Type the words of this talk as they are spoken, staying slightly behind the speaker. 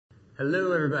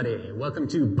Hello, everybody. Welcome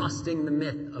to Busting the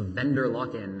Myth of Vendor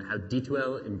Lock-In, how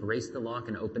D2L embraced the lock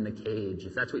and opened the cage.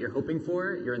 If that's what you're hoping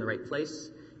for, you're in the right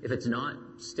place. If it's not,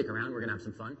 stick around. We're going to have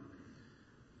some fun.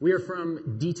 We are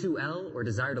from D2L, or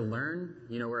Desire to Learn.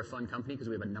 You know we're a fun company because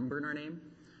we have a number in our name.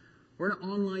 We're an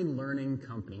online learning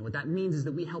company. What that means is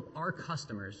that we help our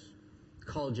customers,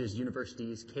 colleges,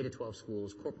 universities, K-12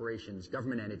 schools, corporations,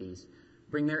 government entities,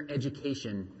 bring their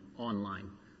education online.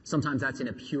 Sometimes that's in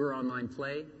a pure online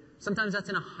play. Sometimes that's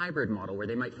in a hybrid model where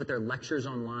they might put their lectures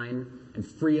online and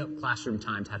free up classroom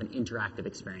time to have an interactive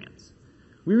experience.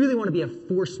 We really want to be a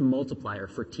force multiplier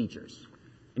for teachers.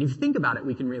 And if you think about it,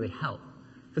 we can really help.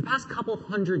 For the past couple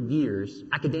hundred years,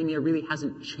 academia really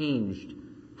hasn't changed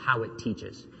how it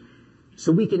teaches.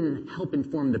 So we can help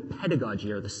inform the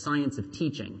pedagogy or the science of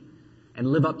teaching and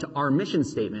live up to our mission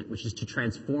statement, which is to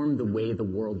transform the way the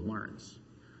world learns.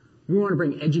 We want to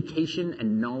bring education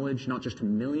and knowledge not just to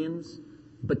millions,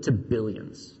 but to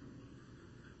billions.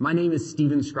 My name is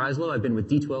Steven Skrislow. I've been with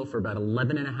D2L for about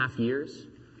 11 and a half years.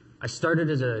 I started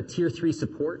as a Tier 3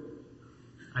 support.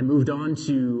 I moved on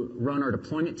to run our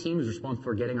deployment team, who's responsible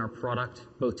for getting our product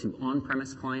both to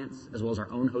on-premise clients as well as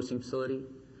our own hosting facility.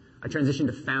 I transitioned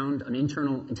to found an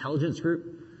internal intelligence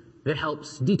group that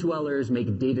helps D2Lers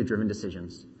make data-driven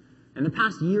decisions. In the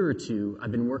past year or two,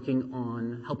 I've been working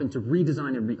on helping to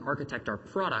redesign and re-architect our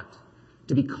product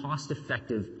to be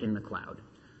cost-effective in the cloud.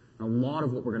 And a lot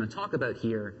of what we're going to talk about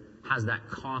here has that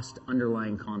cost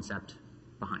underlying concept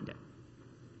behind it.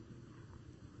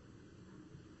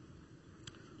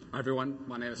 Hi everyone,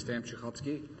 my name is Stan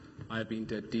Chikhovsky. I have been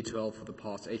at D2L for the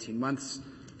past 18 months.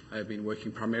 I have been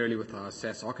working primarily with our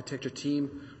SaaS architecture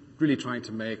team, really trying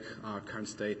to make our current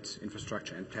state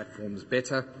infrastructure and platforms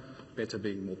better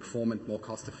being more performant, more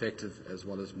cost-effective, as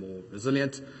well as more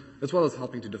resilient, as well as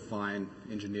helping to define,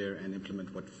 engineer, and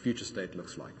implement what future state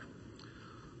looks like.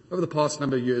 Over the past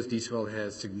number of years, D2L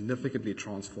has significantly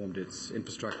transformed its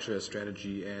infrastructure,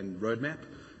 strategy, and roadmap.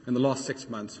 In the last 6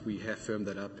 months, we have firmed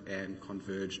that up and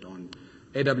converged on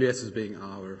AWS as being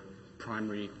our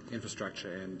primary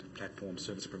infrastructure and platform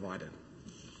service provider.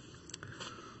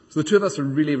 So the two of us are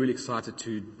really, really excited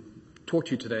to talk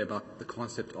to you today about the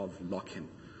concept of lock-in.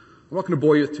 I'm not going to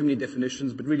bore you with too many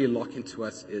definitions, but really lock-in to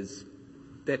us is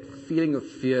that feeling of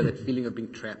fear, that feeling of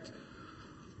being trapped,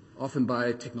 often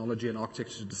by technology and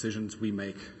architecture decisions we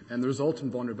make, and the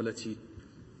resultant vulnerability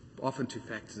often to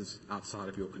factors outside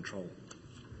of your control.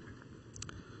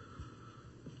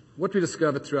 What we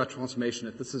discovered through our transformation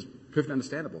is this is perfectly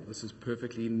understandable. This is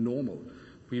perfectly normal.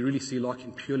 We really see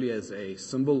lock-in purely as a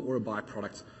symbol or a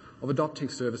byproduct of adopting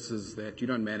services that you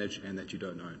don't manage and that you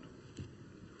don't own.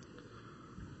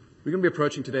 We're going to be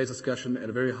approaching today's discussion at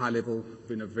a very high level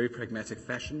in a very pragmatic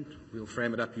fashion. We'll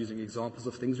frame it up using examples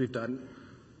of things we've done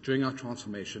during our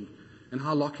transformation and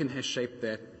how lock-in has shaped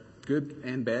that good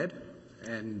and bad,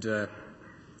 and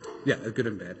good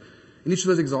and bad. In each of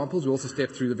those examples, we also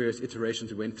stepped through the various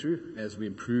iterations we went through as we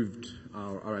improved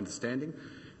our understanding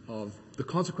of the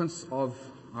consequence of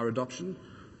our adoption,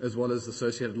 as well as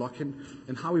associated lock-in,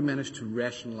 and how we managed to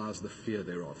rationalize the fear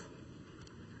thereof.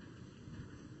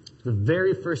 The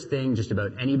very first thing just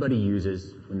about anybody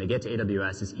uses when they get to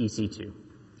AWS is EC2.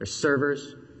 There's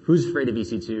servers. Who's afraid of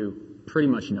EC2? Pretty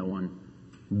much no one.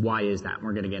 Why is that?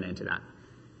 We're going to get into that.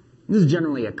 This is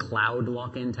generally a cloud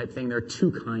lock-in type thing. There are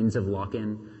two kinds of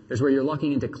lock-in. There's where you're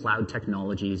locking into cloud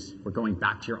technologies, where going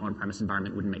back to your on-premise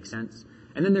environment wouldn't make sense.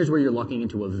 And then there's where you're locking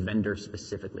into a vendor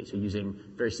specifically, so using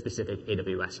very specific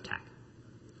AWS tech.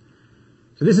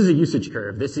 So this is a usage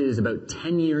curve. This is about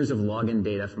 10 years of login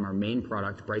data from our main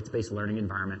product, Brightspace Learning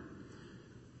Environment.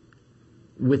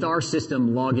 With our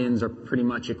system, logins are pretty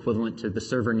much equivalent to the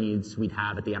server needs we'd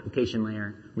have at the application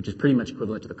layer, which is pretty much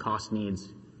equivalent to the cost needs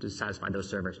to satisfy those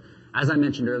servers. As I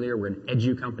mentioned earlier, we're an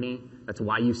edu company. That's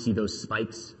why you see those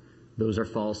spikes. Those are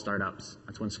fall startups.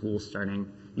 That's when school's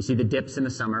starting. You see the dips in the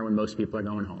summer when most people are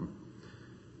going home.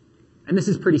 And this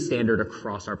is pretty standard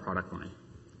across our product line.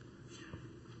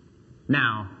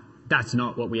 Now, that's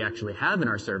not what we actually have in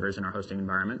our servers and our hosting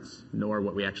environments, nor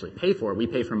what we actually pay for. We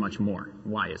pay for much more.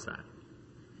 Why is that?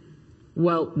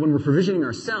 Well, when we're provisioning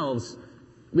ourselves,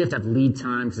 we have to have lead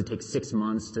time because it takes 6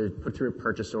 months to put through a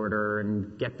purchase order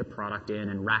and get the product in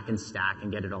and rack and stack and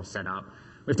get it all set up.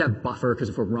 We have to have buffer because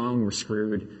if we're wrong, we're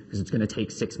screwed because it's going to take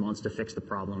 6 months to fix the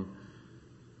problem.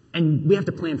 And we have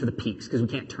to plan for the peaks because we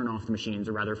can't turn off the machines,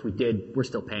 or rather, if we did, we're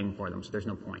still paying for them, so there's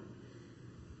no point.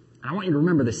 And I want you to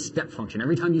remember this step function.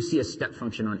 Every time you see a step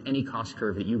function on any cost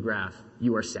curve that you graph,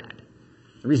 you are sad.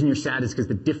 The reason you're sad is because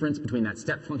the difference between that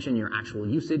step function and your actual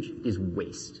usage is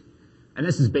waste. And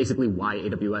this is basically why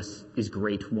AWS is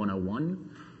great 101.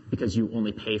 because you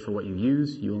only pay for what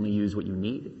you only use what you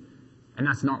need. And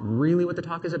that's not really what the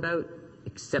talk is about,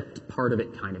 except part of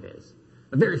it kind of is.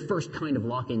 The very first kind of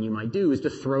lock-in you might do is to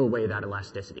throw away that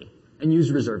elasticity and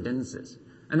use reserved instances.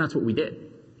 And that's what we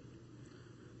did.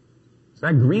 So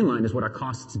that green line is what our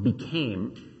costs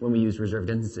became when we used reserved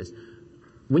instances.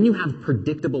 When you have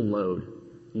predictable load,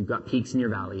 you've got peaks and your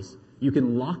valleys, you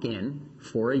can lock in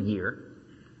for a year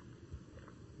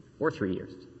or 3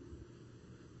 years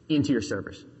into your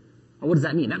servers. Well, what does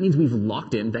that mean? That means we've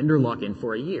locked in, vendor lock-in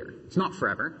for a year. It's not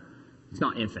forever. It's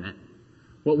not infinite.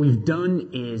 What we've done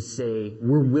is say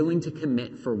we're willing to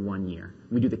commit for 1 year.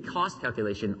 We do the cost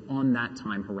calculation on that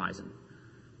time horizon.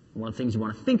 One of the things you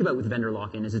want to think about with vendor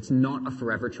lock-in is it's not a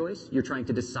forever choice. You're trying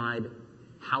to decide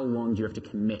how long do you have to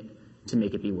commit to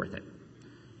make it be worth it.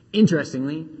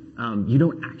 Interestingly, you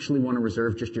don't actually want to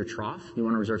reserve just your trough. You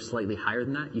want to reserve slightly higher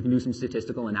than that. You can do some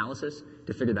statistical analysis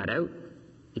to figure that out.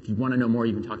 If you want to know more,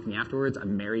 you can talk to me afterwards.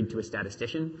 I'm married to a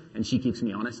statistician, and she keeps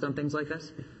me honest on things like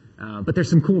this. But there's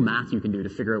some cool math you can do to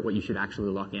figure out what you should actually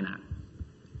lock in at.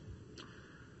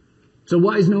 So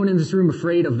why is no one in this room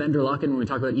afraid of vendor lock-in when we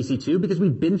talk about EC2? Because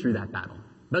we've been through that battle.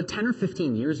 About 10 or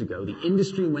 15 years ago, the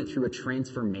industry went through a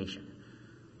transformation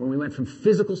when we went from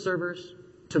physical servers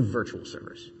to virtual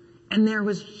servers. And there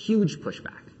was huge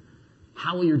pushback.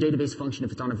 How will your database function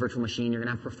if it's on a virtual machine? You're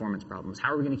going to have performance problems.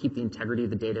 How are we going to keep the integrity of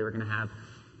the data? We're going to have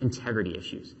integrity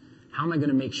issues. How am I going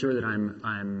to make sure that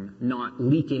I'm not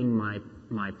leaking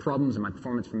my problems and my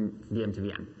performance from VM to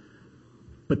VM?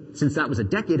 But since that was a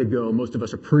decade ago, most of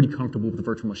us are pretty comfortable with the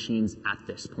virtual machines at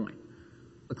this point.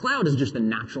 The cloud is just the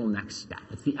natural next step.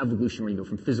 It's the evolution where you go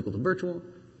from physical to virtual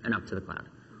and up to the cloud.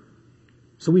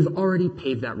 So we've already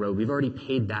paved that road. We've already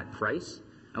paid that price.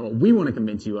 And what we want to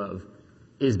convince you of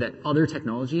is that other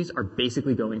technologies are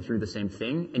basically going through the same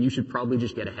thing, and you should probably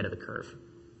just get ahead of the curve.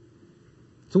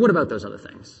 So what about those other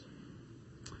things?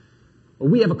 Well,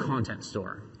 we have a content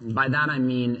store. By that I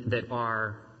mean that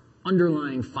our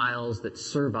underlying files that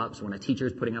serve up, so when a teacher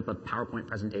is putting up a PowerPoint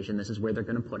presentation, this is where they're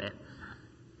going to put it.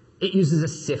 It uses a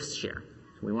CIFS share.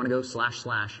 So we want to go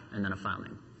 / and then a file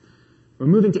name. We're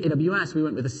moving to AWS, we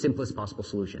went with the simplest possible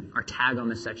solution. Our tag on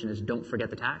this section is don't forget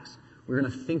the tax. We're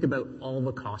going to think about all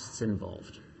the costs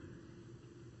involved.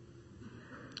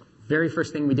 Very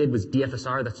first thing we did was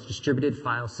DFSR, that's distributed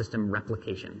file system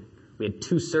replication. We had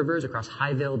 2 servers across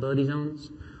high availability zones.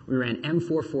 We ran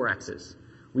M4-4Xs.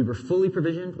 We were fully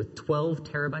provisioned with 12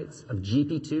 terabytes of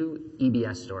GP2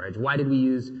 EBS storage. Why did we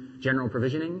use general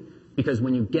provisioning? Because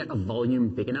when you get a volume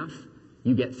big enough,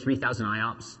 you get 3,000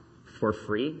 IOPS for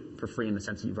free in the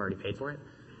sense that you've already paid for it.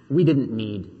 We didn't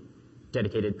need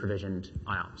dedicated provisioned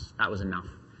IOPS. That was enough.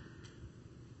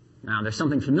 Now, there's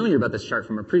something familiar about this chart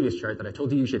from a previous chart that I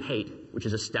told you should hate, which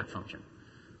is a step function.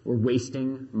 We're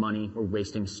wasting money, we're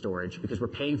wasting storage, because we're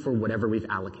paying for whatever we've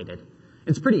allocated.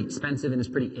 It's pretty expensive and it's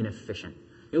pretty inefficient.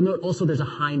 You'll note also there's a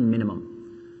high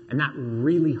minimum, and that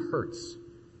really hurts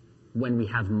when we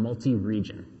have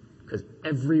multi-region, because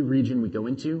every region we go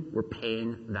into, we're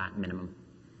paying that minimum.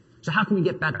 So how can we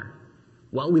get better?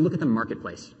 Well, we look at the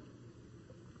marketplace.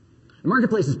 The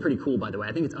marketplace is pretty cool, by the way.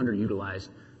 I think it's underutilized.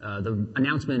 The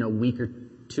announcement a week or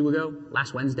 2 ago,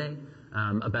 last Wednesday,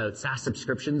 about SaaS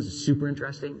subscriptions is super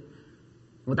interesting.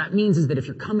 What that means is that if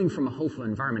you're coming from a HOFA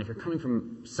environment, if you're coming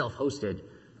from self-hosted,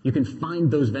 you can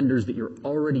find those vendors that you're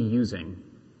already using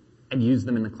and use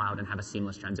them in the cloud and have a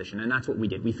seamless transition. And that's what we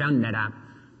did. We found NetApp.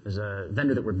 There's a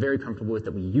vendor that we're very comfortable with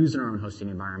that we use in our own hosting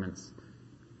environments.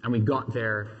 And we got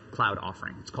their cloud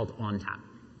offering. It's called ONTAP.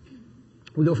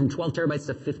 We go from 12 terabytes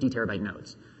to 50 terabyte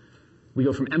nodes. We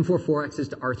go from M4-4Xs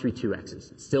to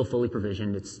R3-2Xs. It's still fully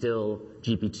provisioned. It's still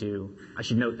GP2. I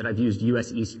should note that I've used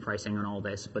US East pricing on all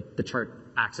this, but the chart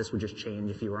axis would just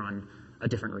change if you were on a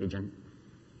different region.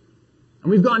 And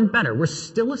we've gotten better. We're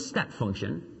still a step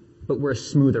function, but we're a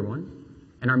smoother one,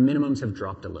 and our minimums have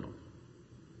dropped a little.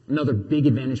 Another big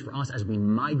advantage for us as we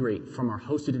migrate from our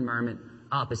hosted environment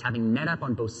up is having NetApp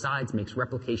on both sides makes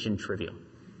replication trivial.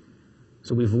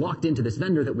 So we've locked into this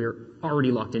vendor that we're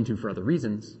already locked into for other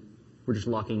reasons. We're just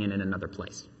locking in another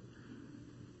place.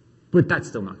 But that's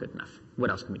still not good enough. What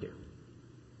else can we do?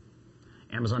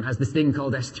 Amazon has this thing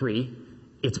called S3.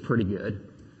 It's pretty good.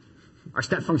 Our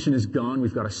step function is gone.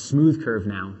 We've got a smooth curve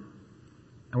now.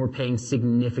 And we're paying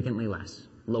significantly less.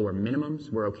 Lower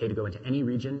minimums. We're okay to go into any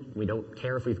region. We don't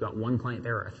care if we've got 1 client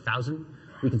there or 1,000.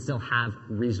 We can still have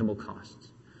reasonable costs.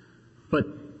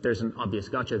 But there's an obvious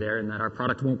gotcha there in that our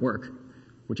product won't work,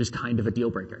 which is kind of a deal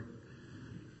breaker.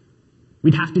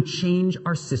 We'd have to change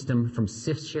our system from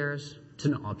CIFS shares to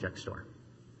an object store.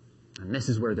 And this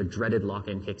is where the dreaded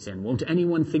lock-in kicks in. Won't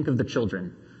anyone think of the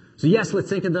children? So yes, let's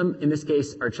think of them. In this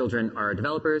case, our children are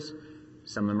developers.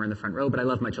 Some of them are in the front row, but I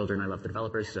love my children. I love the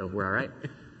developers, so we're all right.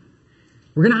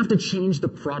 We're going to have to change the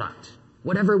product.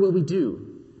 Whatever will we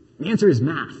do? The answer is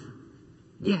math.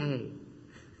 Yay. You're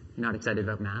not excited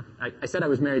about math? I said I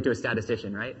was married to a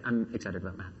statistician, right? I'm excited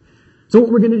about math. So what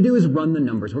we're going to do is run the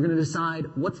numbers. We're going to decide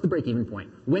what's the break-even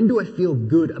point. When do I feel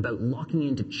good about locking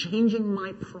into changing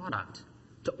my product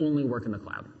to only work in the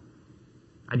cloud?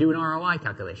 I do an ROI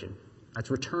calculation. That's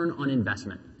return on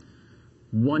investment.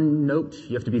 One note,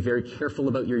 you have to be very careful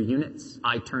about your units.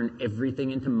 I turn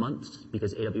everything into months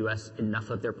because AWS, enough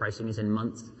of their pricing is in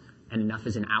months and enough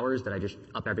is in hours that I just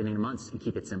up everything in months and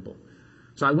keep it simple.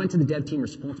 So I went to the dev team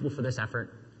responsible for this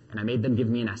effort and I made them give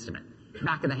me an estimate.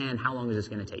 Back of the hand, how long is this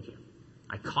going to take you?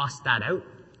 I cost that out,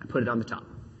 I put it on the top.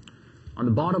 On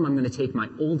the bottom, I'm going to take my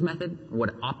old method,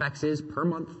 what OpEx is per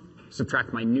month,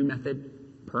 subtract my new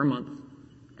method per month,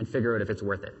 and figure out if it's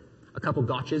worth it. A couple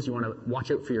gotchas, you want to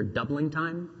watch out for your doubling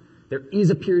time. There is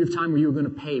a period of time where you're going to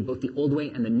pay both the old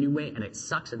way and the new way, and it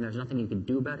sucks, and there's nothing you can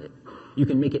do about it. You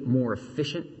can make it more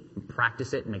efficient, and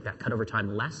practice it, and make that cutover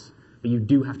time less, but you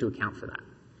do have to account for that.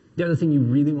 The other thing you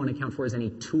really want to account for is any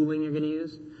tooling you're going to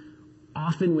use.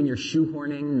 Often when you're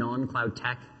shoehorning non-cloud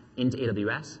tech into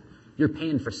AWS, you're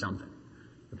paying for something.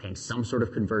 You're paying some sort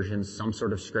of conversions, some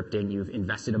sort of scripting. You've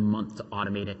invested a month to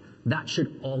automate it. That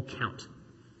should all count.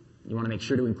 You want to make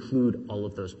sure to include all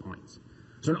of those points.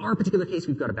 So in our particular case,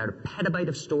 we've got about a petabyte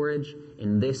of storage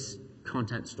in this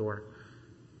content store.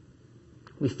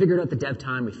 We figured out the dev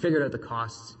time, we figured out the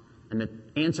costs, and the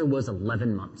answer was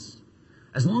 11 months.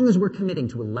 As long as we're committing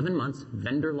to 11 months,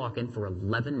 vendor lock-in for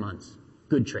 11 months,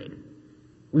 good trade.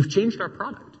 We've changed our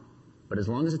product, but as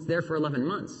long as it's there for 11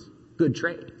 months, good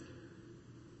trade.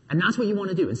 And that's what you want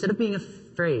to do. Instead of being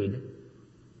afraid,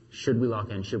 should we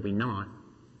lock in, should we not,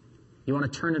 you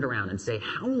want to turn it around and say,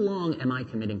 how long am I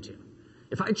committing to?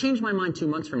 If I change my mind 2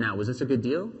 months from now, was this a good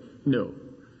deal? No.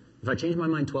 If I change my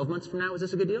mind 12 months from now, is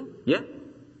this a good deal? Yeah.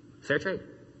 Fair trade.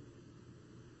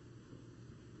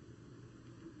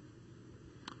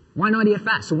 Why not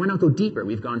EFS? So why not go deeper?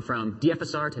 We've gone from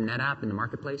DFSR to NetApp in the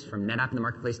marketplace, from NetApp in the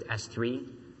marketplace to S3.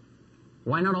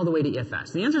 Why not all the way to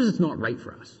EFS? The answer is it's not right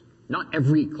for us. Not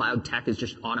every cloud tech is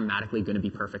just automatically going to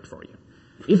be perfect for you.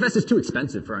 EFS is too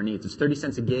expensive for our needs. It's 30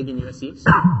 cents a gig in USD,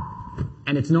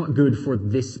 and it's not good for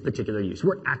this particular use.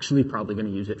 We're actually probably going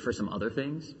to use it for some other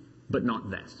things, but not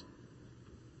this.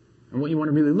 And what you want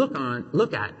to really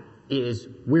look at is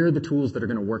where are the tools that are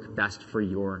going to work best for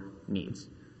your needs.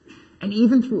 And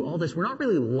even through all this, we're not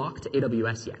really locked to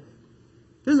AWS yet.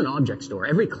 This is an object store.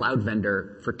 Every cloud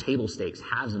vendor for table stakes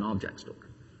has an object store.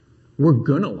 We're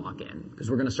going to lock in because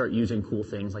we're going to start using cool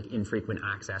things like infrequent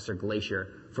access or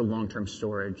Glacier for long-term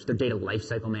storage. Their data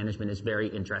lifecycle management is very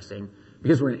interesting.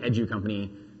 Because we're an edu company,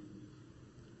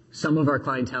 some of our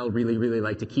clientele really, really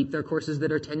like to keep their courses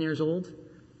that are 10 years old.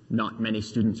 Not many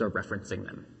students are referencing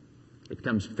them. It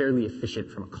becomes fairly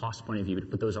efficient from a cost point of view to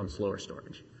put those on slower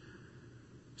storage.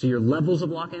 So your levels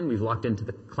of lock-in, we've locked into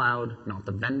the cloud, not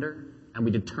the vendor, and we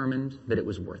determined that it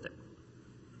was worth it.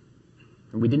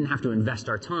 And we didn't have to invest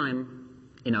our time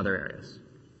in other areas.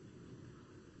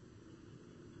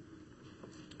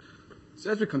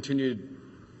 So as we continued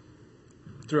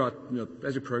throughout,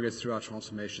 as we progressed through our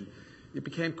transformation, it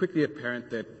became quickly apparent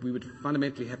that we would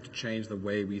fundamentally have to change the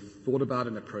way we thought about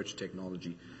and approached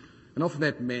technology. And often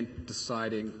that meant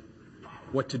deciding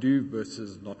what to do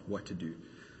versus not what to do.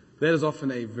 That is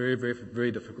often a very, very,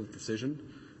 very difficult decision.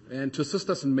 And to assist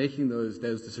us in making those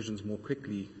decisions more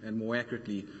quickly and more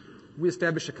accurately, we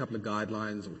established a couple of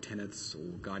guidelines or tenets or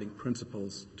guiding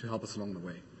principles to help us along the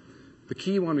way. The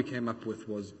key one we came up with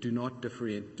was do not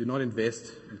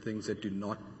invest in things that do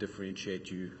not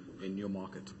differentiate you in your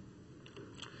market.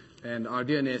 And our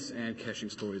DNS and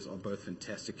caching stories are both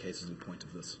fantastic cases in point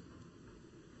of this.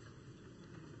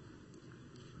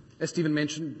 As Stephen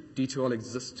mentioned, D2L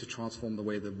exists to transform the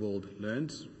way the world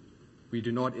learns. We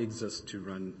do not exist to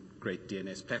run great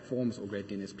DNS platforms or great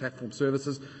DNS platform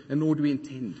services, and nor do we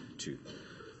intend to.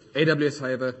 AWS,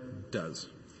 however, does.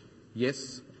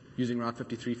 Yes, using Route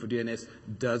 53 for DNS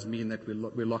does mean that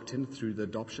we're locked in through the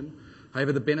adoption.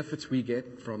 However, the benefits we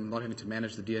get from not having to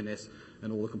manage the DNS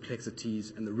and all the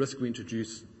complexities and the risk we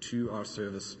introduce to our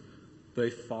service,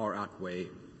 they far outweigh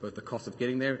both the cost of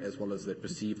getting there as well as the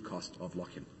perceived cost of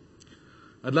lock-in.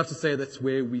 I'd love to say that's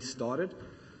where we started,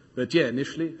 but yeah,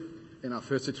 initially, in our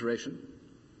first iteration,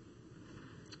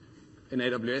 in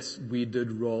AWS, we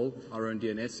did roll our own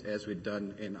DNS as we'd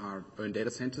done in our own data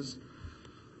centers.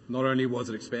 Not only was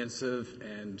it expensive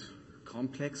and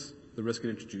complex, the risk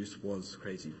it introduced was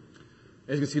crazy.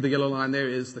 As you can see, the yellow line there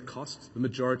is the cost. The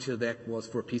majority of that was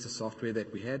for a piece of software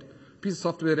that we had. A piece of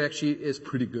software that actually is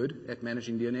pretty good at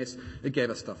managing DNS. It gave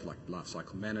us stuff like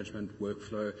lifecycle management,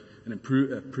 workflow, an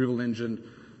approval engine,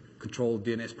 controlled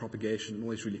DNS propagation, and all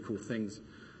these really cool things.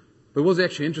 But what was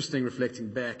actually interesting reflecting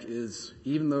back is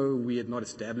even though we had not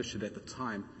established it at the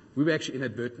time, we were actually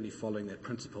inadvertently following that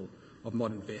principle of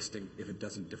not investing if it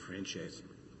doesn't differentiate.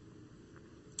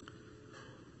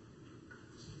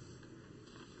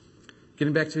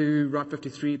 Getting back to Route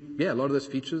 53, a lot of those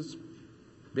features,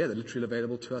 they're literally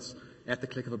available to us at the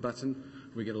click of a button.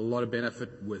 We get a lot of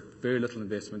benefit with very little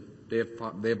investment,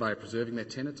 thereby preserving that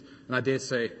tenant, and I dare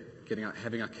say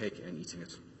having our cake and eating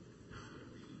it.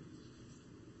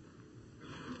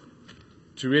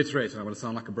 To reiterate, and I want to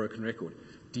sound like a broken record,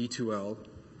 D2L's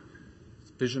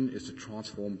vision is to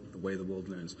transform the way the world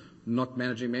learns, not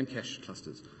managing Memcache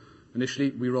clusters.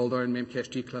 Initially, we rolled our own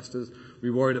Memcached clusters.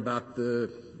 We worried about the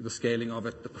scaling of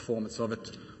it, the performance of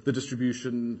it, the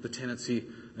distribution, the tenancy,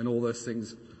 and all those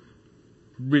things.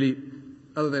 Really,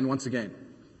 other than, once again,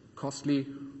 costly,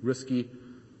 risky,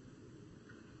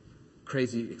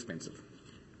 crazy expensive.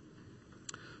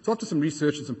 So after some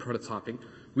research and some prototyping,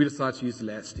 we decided to use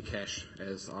Elasticache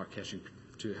as our caching,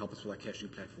 to help us with our caching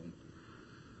platform.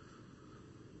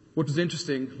 What was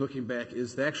interesting, looking back,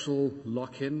 is the actual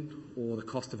lock-in or the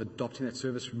cost of adopting that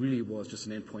service really was just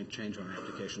an endpoint change on our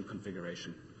application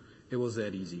configuration. It was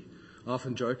that easy. I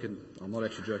often joke, and I'm not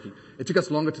actually joking, it took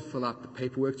us longer to fill out the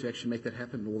paperwork to actually make that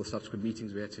happen, and all the subsequent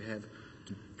meetings we had to have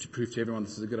to prove to everyone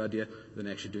this is a good idea, than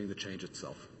actually doing the change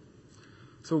itself.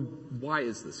 So why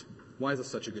is this? Why is this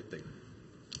such a good thing?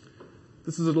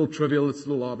 This is a little trivial, it's a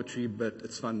little arbitrary, but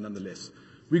it's fun nonetheless.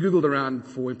 We Googled around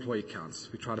for employee counts.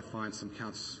 We tried to find some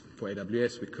counts for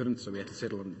AWS. We couldn't, so we had to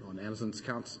settle on Amazon's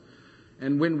counts.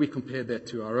 And when we compared that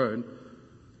to our own,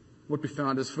 what we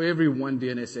found is for every one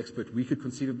DNS expert we could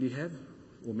conceivably have,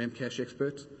 or Memcache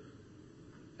expert,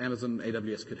 Amazon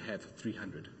AWS could have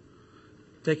 300.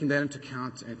 Taking that into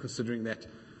account and considering that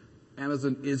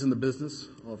Amazon is in the business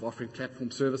of offering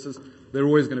platform services, they're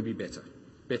always going to be better.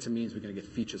 Better means we're going to get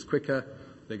features quicker,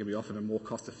 they're going to be offered in a more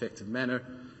cost-effective manner,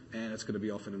 and it's going to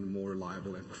be offered in a more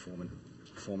reliable and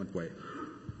performant way.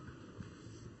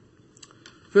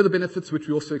 Further benefits, which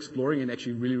we're also exploring and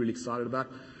actually really, really excited about,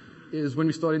 is when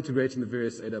we start integrating the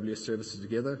various AWS services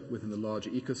together within the larger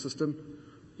ecosystem,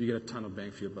 you get a ton of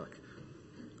bang for your buck.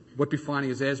 What we're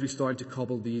finding is as we start to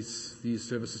cobble these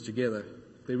services together,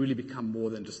 they really become more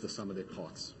than just the sum of their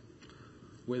parts.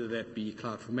 Whether that be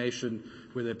CloudFormation,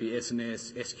 whether it be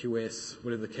SNS, SQS,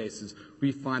 whatever the case is,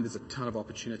 we find there's a ton of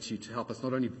opportunity to help us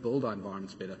not only build our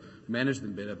environments better, manage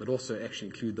them better, but also actually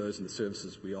include those in the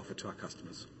services we offer to our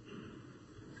customers.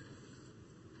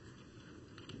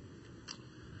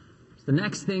 The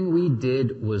next thing we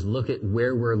did was look at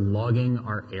where we're logging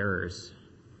our errors.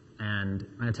 And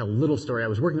I'm going to tell a little story. I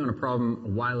was working on a problem a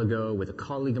while ago with a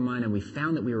colleague of mine, and we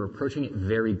found that we were approaching it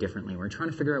very differently. We were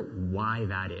trying to figure out why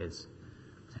that is.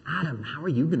 I said, Adam, how are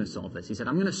you going to solve this? He said,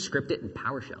 I'm going to script it in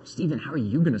PowerShell. Stephen, how are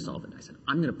you going to solve it? I said,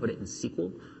 I'm going to put it in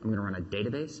SQL. I'm going to run a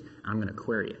database, and I'm going to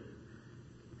query it.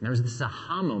 And there was this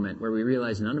aha moment where we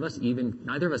realized neither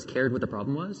of us cared what the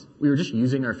problem was. We were just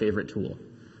using our favorite tool.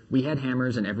 We had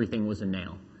hammers and everything was a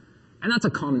nail. And that's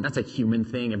a human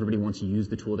thing. Everybody wants to use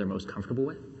the tool they're most comfortable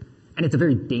with. And it's a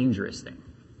very dangerous thing.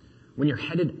 When you're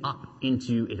headed up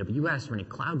into AWS or any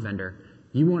cloud vendor,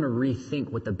 you want to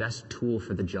rethink what the best tool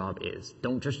for the job is.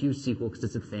 Don't just use SQL because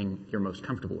it's the thing you're most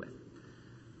comfortable with.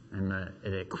 And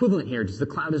the equivalent here is the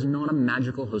cloud is not a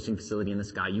magical hosting facility in the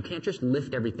sky. You can't just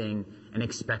lift everything and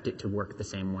expect it to work the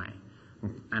same way.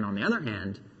 And on the other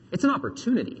hand, it's an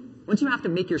opportunity. Once you have to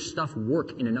make your stuff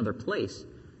work in another place,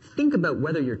 think about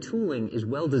whether your tooling is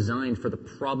well designed for the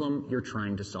problem you're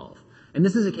trying to solve. And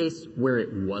this is a case where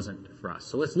it wasn't for us.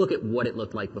 So let's look at what it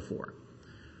looked like before.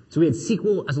 So we had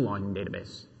SQL as a logging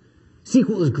database.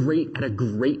 SQL is great at a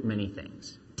great many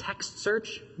things. Text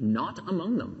search, not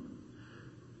among them.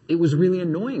 It was really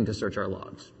annoying to search our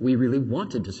logs. We really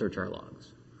wanted to search our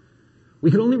logs. We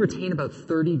could only retain about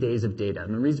 30 days of data,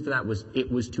 and the reason for that was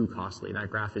it was too costly. That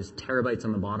graph is terabytes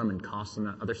on the bottom and costs on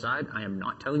the other side. I am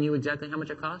not telling you exactly how much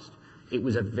it cost. It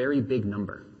was a very big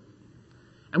number.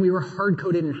 And we were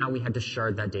hard-coded in how we had to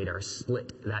shard that data or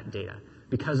split that data.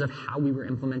 Because of how we were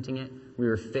implementing it, we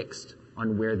were fixed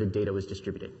on where the data was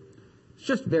distributed. It's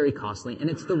just very costly,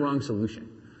 and it's the wrong solution.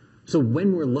 So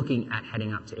when we're looking at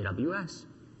heading up to AWS,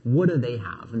 what do they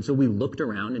have? And so we looked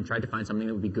around and tried to find something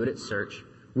that would be good at search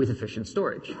with efficient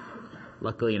storage.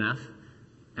 Luckily enough,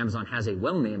 Amazon has a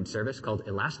well-named service called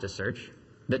Elasticsearch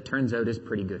that turns out is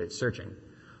pretty good at searching.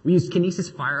 We used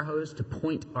Kinesis Firehose to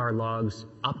point our logs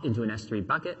up into an S3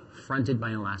 bucket fronted by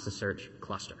an Elasticsearch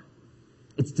cluster.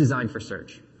 It's designed for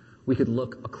search. We could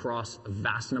look across a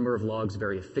vast number of logs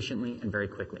very efficiently and very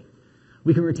quickly.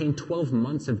 We can retain 12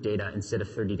 months of data instead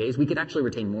of 30 days. We could actually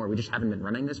retain more. We just haven't been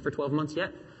running this for 12 months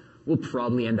yet. We'll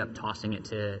probably end up tossing it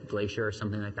to Glacier or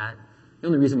something like that. The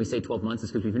only reason we say 12 months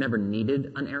is because we've never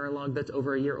needed an error log that's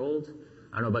over a year old.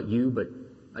 I don't know about you, but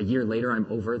a year later, I'm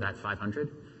over that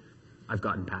 500. I've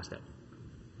gotten past it.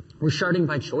 We're sharding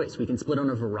by choice. We can split on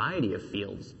a variety of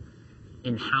fields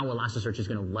in how Elasticsearch is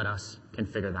going to let us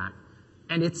configure that.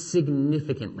 And it's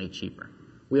significantly cheaper.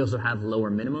 We also have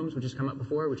lower minimums, which has come up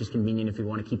before, which is convenient if you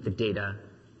want to keep the data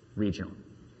regional.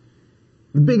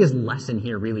 The biggest lesson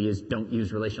here really is don't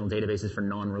use relational databases for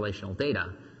non-relational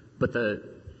data. But the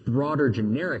broader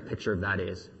generic picture of that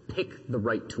is pick the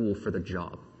right tool for the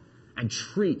job and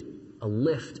treat a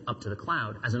lift up to the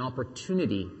cloud as an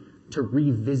opportunity to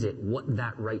revisit what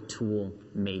that right tool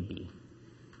may be.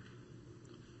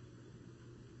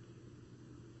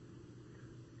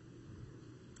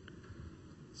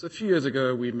 So a few years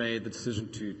ago, we made the decision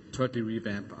to totally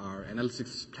revamp our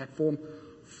analytics platform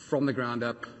from the ground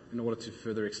up in order to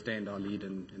further extend our lead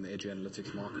in the edge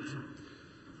analytics market.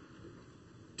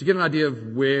 To get an idea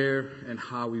of where and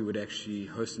how we would actually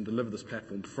host and deliver this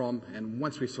platform from, and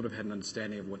once we sort of had an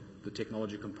understanding of what the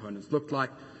technology components looked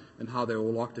like and how they were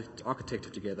all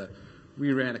architected together,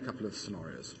 we ran a couple of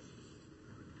scenarios.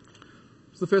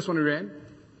 So the first one we ran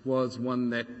was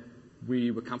one that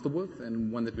we were comfortable with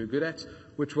and one that we were good at,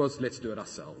 which was let's do it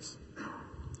ourselves.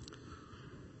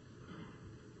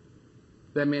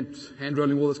 That meant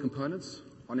hand-rolling all those components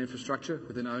on infrastructure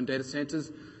within our own data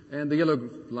centers, and the yellow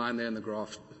line there in the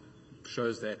graph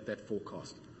shows that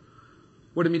forecast.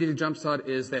 What immediately jumps out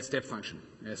is that step function.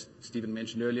 As Stephen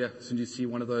mentioned earlier, as soon as you see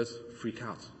one of those, freak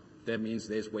out. That means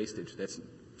there's wastage. That's a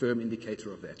firm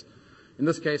indicator of that. In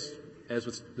this case, as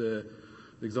with the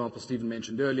example Stephen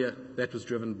mentioned earlier, that was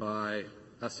driven by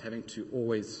us having to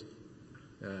always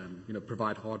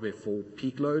provide hardware for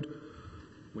peak load.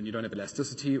 When you don't have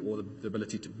elasticity or the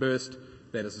ability to burst,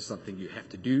 that is something you have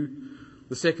to do.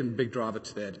 The second big driver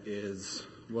to that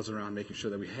was around making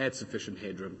sure that we had sufficient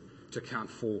headroom to account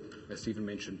for, as Stephen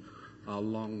mentioned, our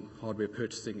long hardware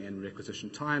purchasing and requisition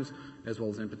times, as well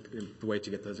as the way to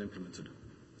get those implemented.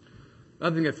 The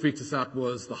other thing that freaked us out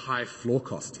was the high floor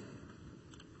cost.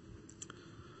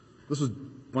 This was,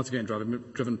 once again,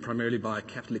 driven primarily by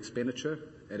capital expenditure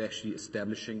at actually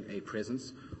establishing a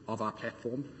presence of our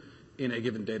platform in a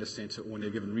given data center or in a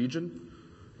given region.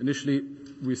 Initially,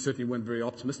 we certainly weren't very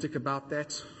optimistic about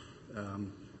that.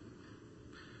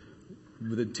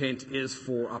 The intent is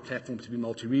for our platform to be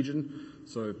multi-region,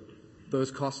 so those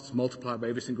costs multiplied by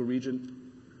every single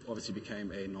region obviously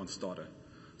became a non-starter.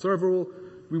 So overall,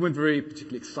 we weren't very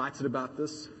particularly excited about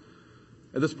this.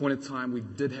 At this point in time, we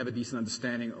did have a decent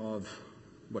understanding of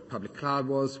what public cloud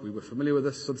was. We were familiar with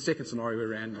this. So the second scenario we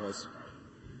ran was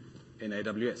in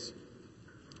AWS.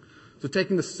 So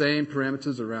taking the same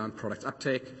parameters around product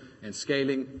uptake and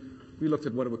scaling, we looked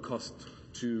at what it would cost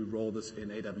to roll this in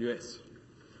AWS.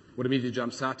 What immediately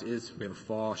jumps out is we have a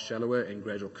far shallower and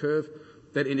gradual curve.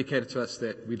 That indicated to us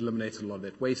that we'd eliminated a lot of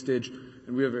that wastage,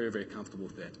 and we were very, very comfortable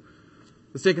with that.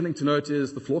 The second thing to note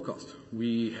is the floor cost.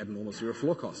 We had an almost zero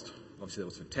floor cost. Obviously, that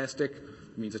was fantastic.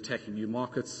 It means attacking new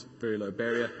markets, very low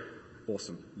barrier.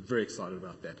 Awesome. Very excited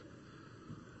about that.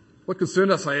 What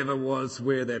concerned us, however, was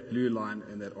where that blue line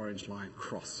and that orange line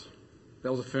cross.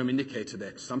 That was a firm indicator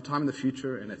that sometime in the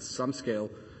future and at some scale,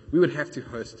 we would have to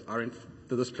host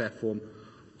this platform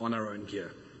on our own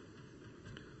gear.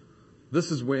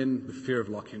 This is when the fear of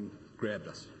lock-in grabbed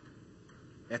us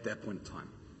at that point in time.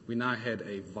 We now had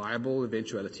a viable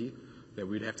eventuality that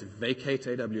we'd have to vacate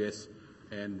AWS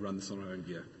and run this on our own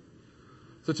gear.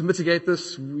 So to mitigate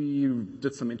this, we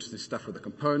did some interesting stuff with the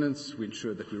components. We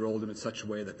ensured that we rolled them in such a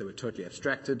way that they were totally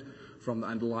abstracted from the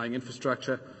underlying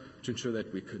infrastructure to ensure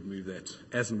that we could move that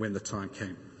as and when the time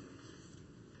came.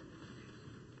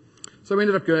 So we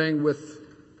ended up going with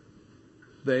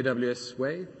the AWS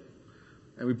way,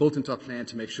 and we built into our plan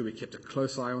to make sure we kept a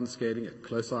close eye on the scaling, a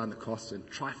close eye on the costs, and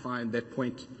try find that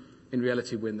point in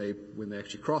reality when they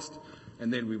actually crossed,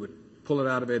 and then we would pull it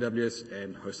out of AWS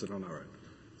and host it on our own.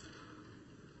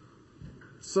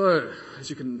 So, as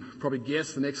you can probably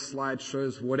guess, the next slide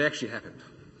shows what actually happened.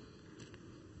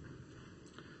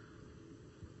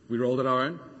 We rolled it our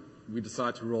own. We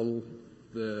decided to roll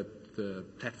the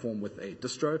platform with a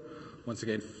distro, once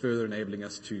again further enabling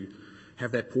us to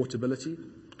have that portability.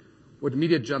 What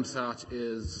immediately jumps out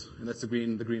is, and that's the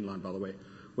green line, by the way.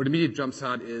 What immediately jumps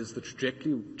out is the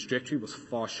trajectory was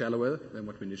far shallower than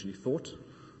what we initially thought.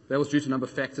 That was due to a number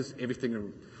of factors,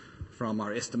 everything from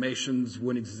our estimations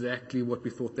weren't exactly what we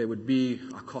thought they would be.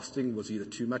 Our costing was either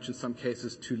too much in some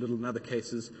cases, too little in other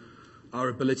cases. Our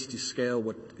ability to scale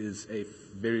what is a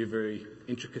very, very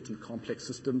intricate and complex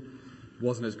system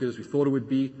wasn't as good as we thought it would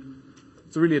be.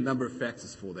 So really a number of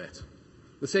factors for that.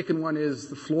 The second one is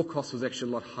the floor cost was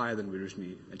actually a lot higher than we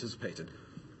originally anticipated.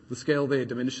 The scale there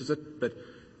diminishes it, but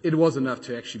it was enough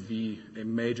to actually be a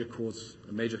major cause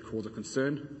of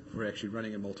concern for actually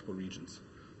running in multiple regions.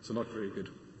 So not very good.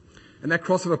 And that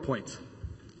crossover point,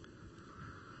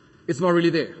 it's not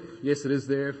really there. Yes, it is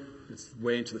there. It's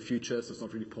way into the future, so it's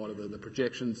not really part of the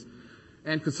projections.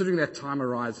 And considering that time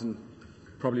horizon,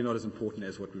 probably not as important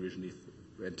as what we originally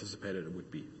anticipated it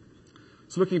would be.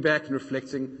 So looking back and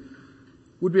reflecting,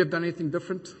 would we have done anything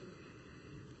different?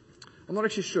 I'm not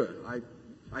actually sure.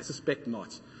 I suspect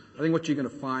not. I think what you're going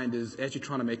to find is as you're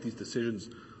trying to make these decisions,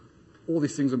 all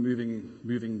these things are moving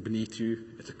beneath you.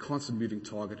 It's a constant moving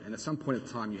target, and at some point in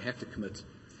time, you have to commit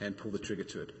and pull the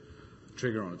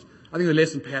trigger on it. I think the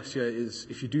lesson perhaps here is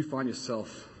if you do find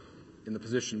yourself in the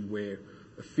position where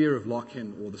a fear of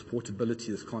lock-in or this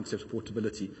portability, this concept of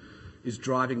portability, is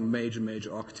driving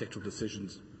major architectural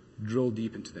decisions, drill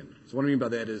deep into them. So what I mean by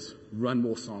that is run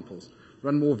more samples,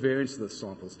 run more variants of those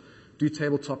samples, do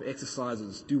tabletop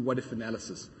exercises, do what-if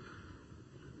analysis,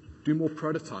 do more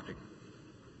prototyping.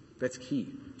 That's key.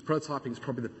 Prototyping is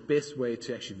probably the best way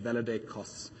to actually validate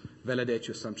costs, validate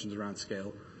your assumptions around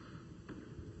scale,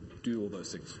 do all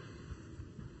those things.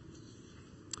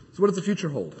 So what does the future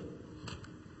hold?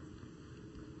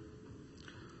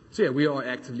 So yeah, we are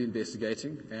actively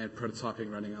investigating and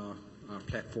prototyping running our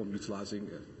platform utilizing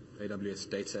AWS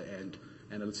data and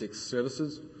analytics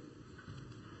services.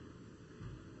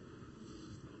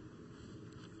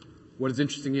 What is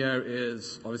interesting here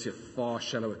is obviously a far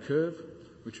shallower curve,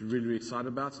 which we're really excited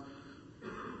about.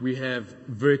 We have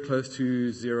very close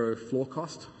to zero floor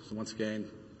cost. So once again,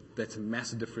 that's a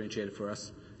massive differentiator for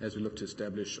us as we look to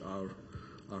establish our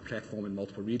platform in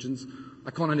multiple regions. I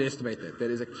can't underestimate that.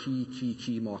 That is a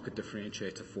key market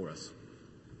differentiator for us.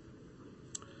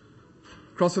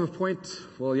 Crossover point,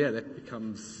 well, yeah, that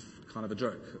becomes kind of a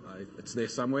joke. It's there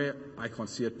somewhere. I can't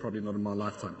see it, probably not in my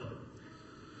lifetime.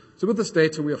 So with this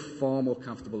data, we are far more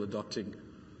comfortable adopting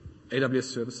AWS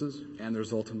services and the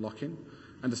resultant lock-in,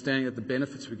 understanding that the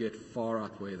benefits we get far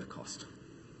outweigh the cost.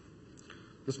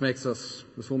 This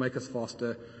will make us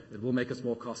faster, it will make us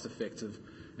more cost effective,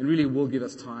 and really will give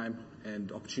us time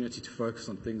and opportunity to focus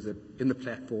on things that in the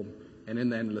platform and in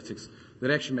the analytics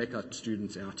that actually make our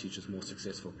students and our teachers more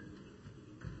successful.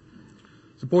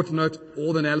 It's important to note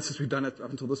all the analysis we've done up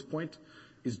until this point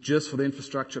is just for the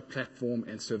infrastructure, platform,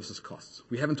 and services costs.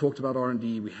 We haven't talked about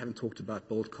R&D, we haven't talked about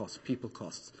build costs, people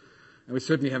costs, and we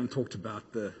certainly haven't talked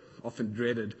about the often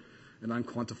dreaded and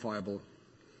unquantifiable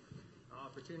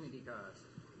opportunity cost.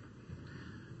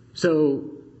 So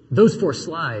those 4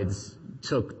 slides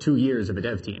took 2 years of a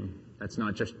dev team. That's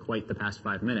not just quite the past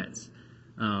 5 minutes.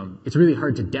 It's really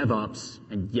hard to DevOps,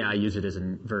 and yeah, I use it as a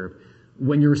verb,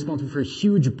 when you're responsible for a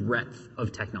huge breadth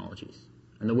of technologies.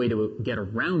 And the way to get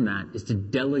around that is to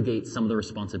delegate some of the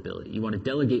responsibility. You want to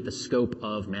delegate the scope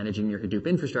of managing your Hadoop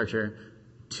infrastructure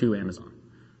to Amazon.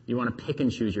 You want to pick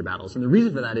and choose your battles. And the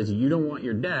reason for that is you don't want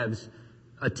your devs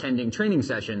attending training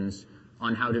sessions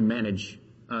on how to manage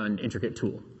an intricate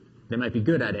tool. They might be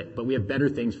good at it, but we have better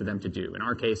things for them to do. In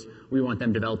our case, we want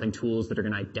them developing tools that are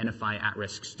going to identify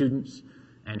at-risk students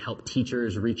and help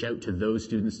teachers reach out to those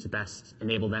students to best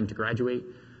enable them to graduate.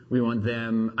 We want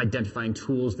them identifying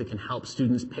tools that can help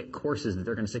students pick courses that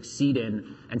they're going to succeed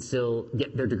in and still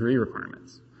get their degree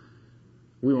requirements.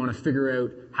 We want to figure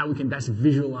out how we can best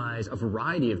visualize a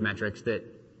variety of metrics that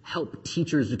help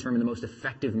teachers determine the most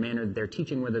effective manner that they're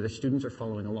teaching, whether their students are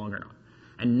following along or not.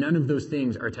 And none of those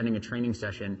things are attending a training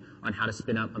session on how to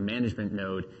spin up a management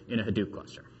node in a Hadoop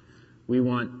cluster. We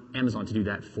want Amazon to do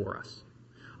that for us.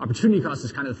 Opportunity cost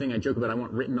is kind of the thing I joke about. I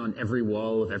want written on every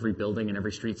wall of every building and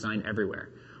every street sign everywhere.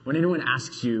 When anyone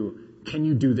asks you, can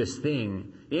you do this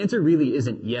thing? The answer really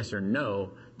isn't yes or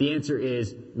no. The answer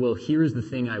is, well, here's the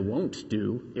thing I won't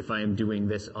do if I am doing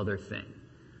this other thing.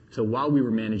 So while we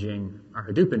were managing our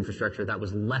Hadoop infrastructure, that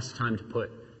was less time to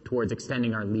put towards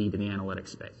extending our lead in the analytics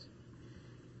space.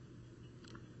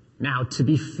 Now, to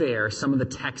be fair, some of the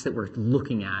techs that we're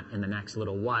looking at in the next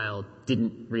little while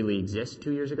didn't really exist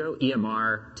 2 years ago.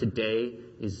 EMR today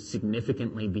is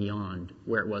significantly beyond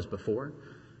where it was before.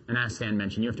 And as Stan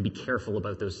mentioned, you have to be careful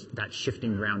about that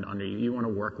shifting ground under you. You want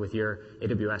to work with your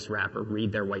AWS wrapper,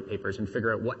 read their white papers, and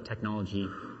figure out what technology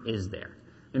is there.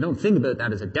 And don't think about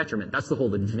that as a detriment. That's the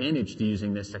whole advantage to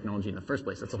using this technology in the first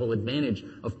place. That's the whole advantage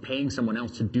of paying someone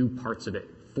else to do parts of it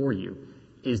for you,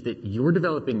 is that you're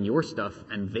developing your stuff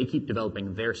and they keep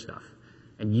developing their stuff,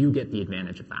 and you get the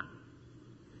advantage of that.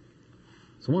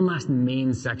 So one last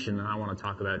main section that I want to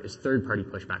talk about is third-party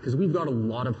pushback, because we've got a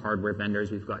lot of hardware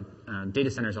vendors, we've got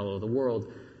data centers all over the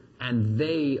world, and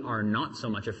they are not so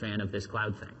much a fan of this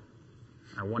cloud thing.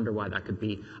 I wonder why that could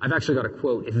be. I've actually got a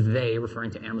quote: if they,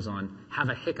 referring to Amazon, have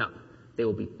a hiccup, they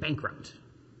will be bankrupt.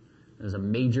 There's a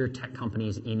major tech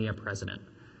company's EMEA president.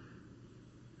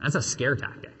 That's a scare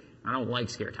tactic. I don't like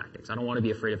scare tactics. I don't want to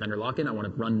be afraid of vendor lock-in. I want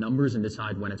to run numbers and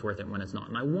decide when it's worth it and when it's not.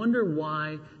 And I wonder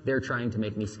why they're trying to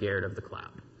make me scared of the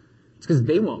cloud. It's because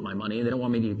they want my money and they don't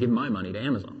want me to give my money to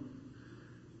Amazon.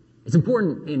 It's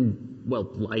important in, well,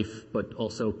 life, but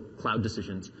also cloud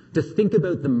decisions, to think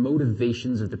about the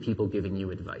motivations of the people giving you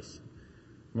advice.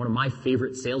 One of my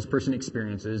favorite salesperson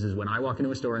experiences is when I walk into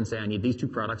a store and say, I need these two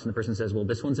products, and the person says, well,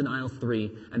 this one's in aisle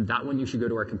 3, and that one you should go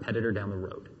to our competitor down the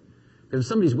road. Because if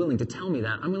somebody's willing to tell me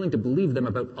that, I'm willing to believe them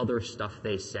about other stuff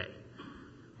they say.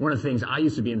 One of the things I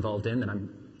used to be involved in that I'm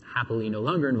happily no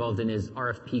longer involved in is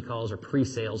RFP calls or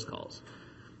pre-sales calls.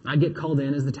 I'd get called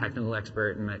in as the technical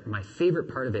expert, and my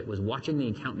favorite part of it was watching the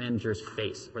account manager's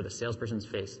face or the salesperson's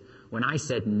face when I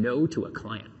said no to a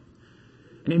client.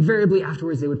 And invariably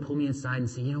afterwards they would pull me aside and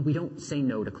say, we don't say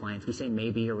no to clients. We say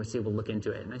maybe, or we say we'll look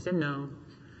into it. And I said no.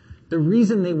 The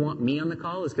reason they want me on the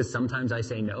call is because sometimes I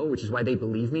say no, which is why they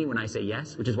believe me when I say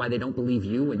yes, which is why they don't believe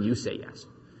you when you say yes.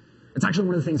 It's actually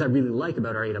one of the things I really like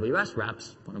about our AWS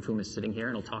reps, one of whom is sitting here,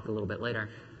 and I'll talk a little bit later.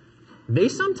 They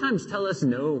sometimes tell us,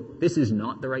 no, this is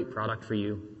not the right product for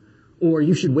you, or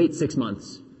you should wait 6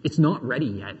 months. It's not ready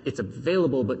yet. It's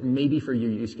available, but maybe for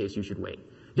your use case you should wait.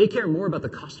 They care more about the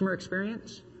customer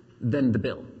experience than the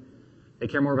bill. They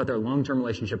care more about their long-term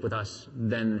relationship with us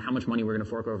than how much money we're going to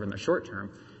fork over in the short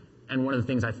term. And one of the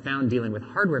things I found dealing with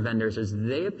hardware vendors is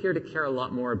they appear to care a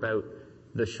lot more about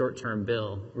the short-term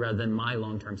bill rather than my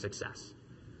long-term success.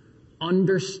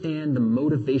 Understand the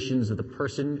motivations of the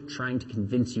person trying to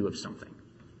convince you of something.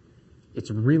 It's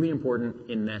really important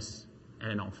in this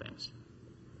and in all things.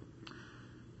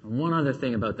 And one other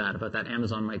thing about that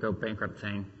Amazon might go bankrupt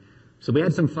thing. So we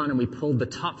had some fun and we pulled the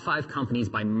top 5 companies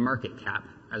by market cap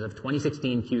as of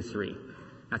 2016 Q3.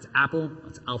 That's Apple,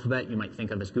 that's Alphabet, you might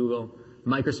think of as Google,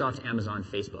 Microsoft, Amazon,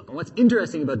 Facebook. And what's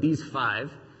interesting about these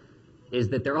 5 is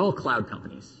that they're all cloud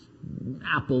companies.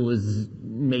 Apple is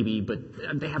maybe, but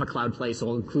they have a cloud play, so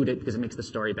I'll include it because it makes the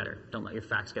story better. Don't let your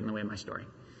facts get in the way of my story.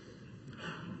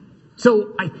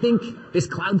 So I think this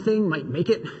cloud thing might make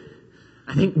it.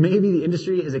 I think maybe the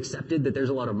industry has accepted that there's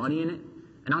a lot of money in it.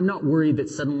 And I'm not worried that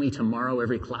suddenly tomorrow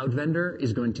every cloud vendor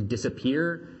is going to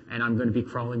disappear and I'm going to be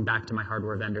crawling back to my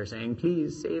hardware vendor saying,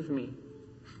 please save me.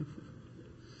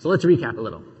 So let's recap a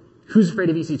little. Who's afraid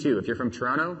of EC2? If you're from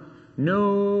Toronto,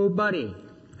 nobody.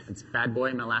 It's bad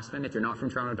boy, my last one. If you're not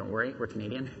from Toronto, don't worry. We're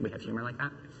Canadian. We have humor like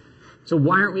that. So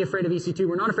why aren't we afraid of EC2?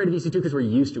 We're not afraid of EC2 because we're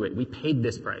used to it. We paid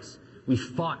this price. We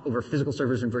fought over physical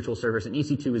servers and virtual servers, and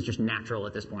EC2 is just natural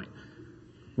at this point.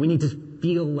 We need to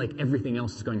feel like everything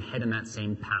else is going to head in that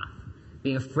same path.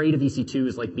 Being afraid of EC2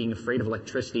 is like being afraid of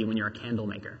electricity when you're a candle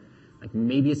maker. Like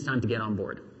maybe it's time to get on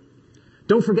board.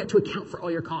 Don't forget to account for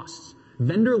all your costs.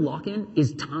 Vendor lock-in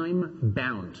is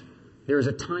time-bound. There is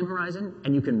a time horizon,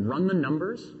 and you can run the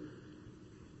numbers,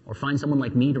 or find someone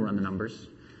like me to run the numbers,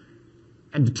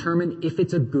 and determine if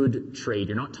it's a good trade.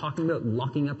 You're not talking about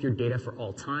locking up your data for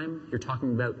all time. You're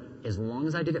talking about, as long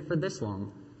as I did it for this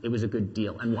long, it was a good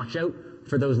deal. And watch out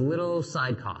for those little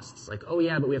side costs, like, oh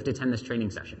yeah, but we have to attend this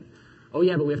training session. Oh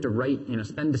yeah, but we have to write,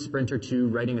 spend a sprint or two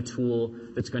writing a tool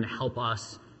that's going to help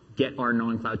us get our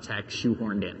non-cloud tech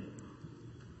shoehorned in.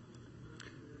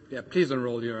 Yeah, please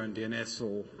enroll your own DNS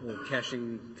or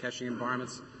caching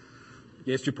environments.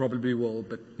 Yes, you probably will,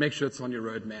 but make sure it's on your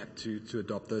roadmap to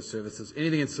adopt those services.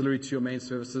 Anything ancillary to your main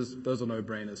services, those are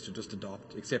no-brainers to just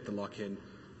adopt, accept the lock-in,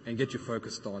 and get you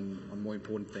focused on more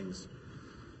important things.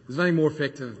 There's nothing more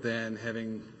effective than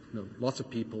having lots of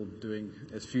people doing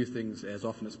as few things as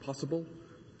often as possible.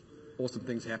 Awesome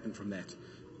things happen from that.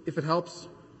 If it helps,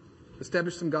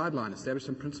 establish some guidelines, establish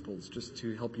some principles just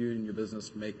to help you and your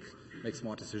business make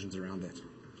smart decisions around that.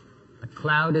 A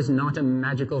cloud is not a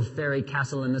magical fairy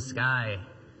castle in the sky.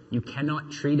 You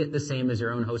cannot treat it the same as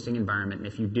your own hosting environment, and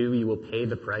if you do, you will pay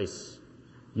the price.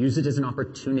 Use it as an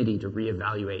opportunity to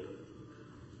reevaluate.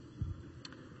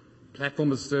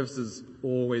 Platform as a service is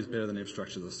always better than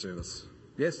infrastructure as a service.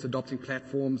 Yes, adopting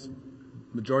platforms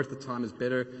majority of the time is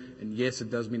better, and yes,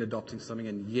 it does mean adopting something,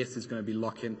 and yes, there's going to be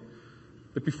lock-in.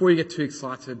 But before you get too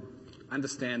excited,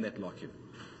 understand that lock-in.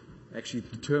 Actually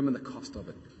determine the cost of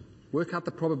it. Work out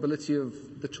the probability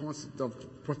of the chance of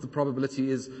what the probability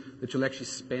is that you'll actually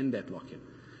spend that lock-in.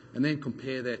 and then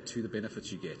compare that to the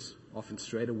benefits you get, often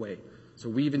straight away. So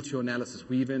weave into your analysis,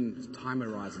 weave in time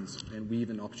horizons, and weave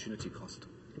in opportunity cost.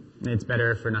 It's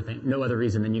better for no other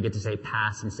reason than you get to say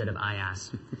pass instead of I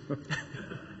asked.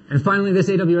 And finally, this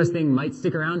AWS thing might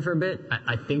stick around for a bit.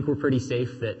 I think we're pretty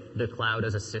safe that the cloud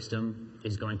as a system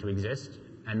is going to exist.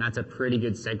 And that's a pretty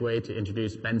good segue to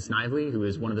introduce Ben Snively, who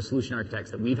is one of the solution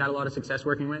architects that we've had a lot of success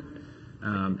working with,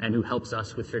 and who helps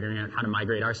us with figuring out how to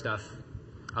migrate our stuff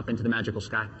up into the magical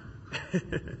sky.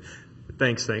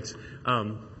 Thanks.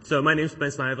 So my name is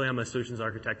Ben Snively. I'm a solutions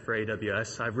architect for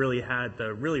AWS. I've really had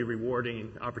the really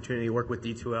rewarding opportunity to work with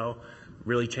D2L,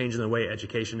 really changing the way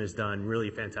education is done.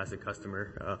 Really fantastic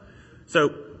customer. So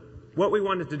what we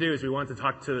wanted to do is we wanted to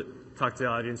talk to the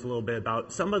audience a little bit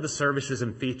about some of the services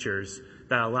and features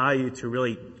that allow you to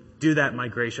really do that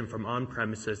migration from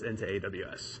on-premises into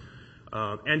AWS.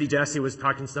 Andy Jassy was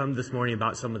talking some this morning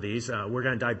about some of these. We're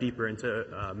going to dive deeper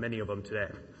into many of them today.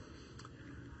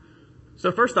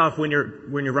 So first off, when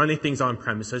you're running things on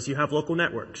premises, you have local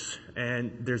networks,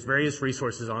 and there's various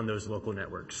resources on those local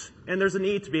networks. And there's a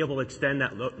need to be able to extend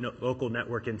that local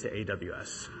network into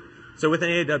AWS. So within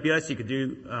AWS, you could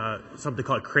do something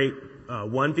called create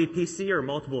one VPC or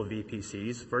multiple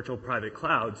VPCs, virtual private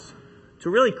clouds, to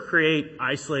really create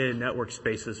isolated network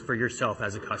spaces for yourself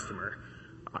as a customer,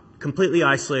 completely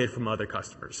isolated from other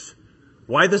customers.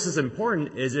 Why this is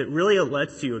important is it really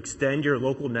lets you extend your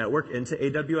local network into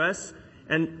AWS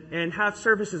and have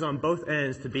services on both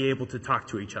ends to be able to talk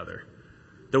to each other.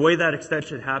 The way that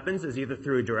extension happens is either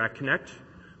through a direct connect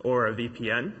or a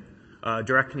VPN.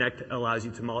 Direct connect allows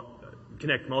you to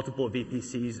connect multiple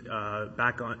VPCs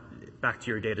back to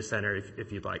your data center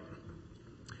if you'd like.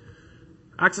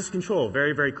 Access control,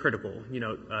 very, very critical.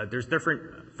 There's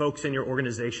different folks in your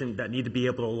organization that need to be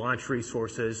able to launch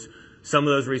resources. Some of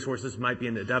those resources might be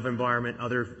in the dev environment,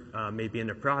 others may be in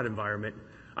the prod environment.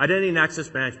 Identity and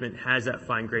access management has that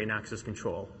fine-grained access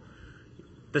control.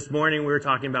 This morning we were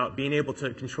talking about being able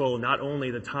to control not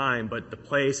only the time, but the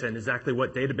place and exactly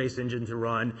what database engine to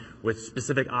run with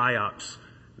specific IOPS.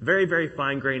 Very, very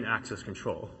fine-grained access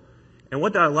control. And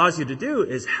what that allows you to do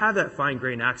is have that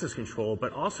fine-grained access control,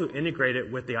 but also integrate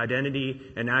it with the identity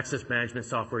and access management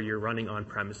software you're running on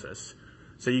premises.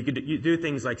 So you do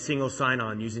things like single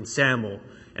sign-on using SAML,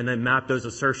 and then map those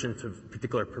assertions of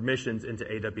particular permissions into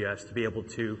AWS to be able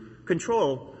to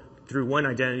control, through one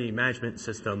identity management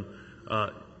system,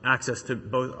 access to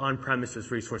both on-premises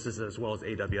resources as well as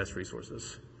AWS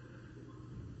resources.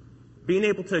 Being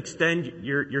able to extend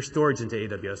your storage into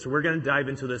AWS. So we're going to dive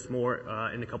into this more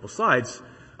in a couple slides.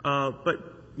 But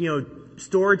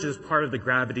storage is part of the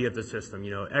gravity of the system.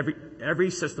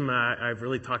 Every system I've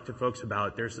really talked to folks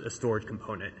about, there's a storage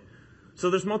component. So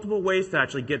there's multiple ways to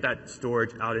actually get that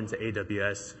storage out into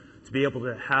AWS to be able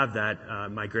to have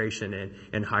that migration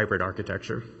and hybrid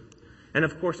architecture. And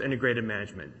of course, integrated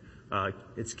management.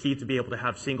 It's key to be able to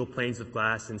have single planes of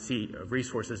glass and see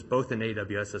resources both in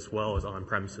AWS as well as on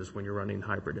premises when you're running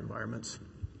hybrid environments.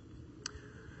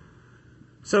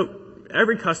 So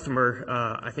every customer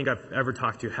I think I've ever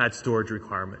talked to had storage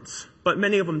requirements, but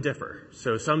many of them differ.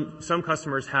 So some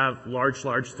customers have large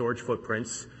storage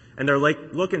footprints, and they're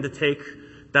looking to take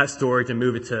that storage and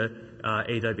move it to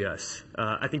AWS.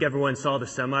 I think everyone saw the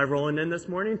semi rolling in this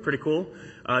morning. Pretty cool.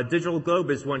 Digital Globe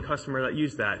is one customer that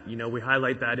used that. We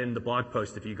highlight that in the blog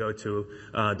post if you go to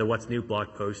the What's New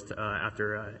blog post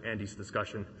after Andy's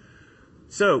discussion.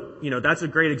 So, that's a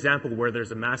great example where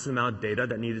there's a massive amount of data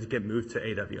that needed to get moved to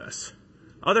AWS.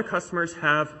 Other customers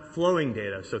have flowing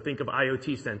data. So think of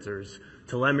IoT sensors,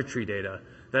 telemetry data.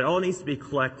 That all needs to be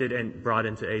collected and brought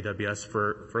into AWS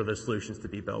for the solutions to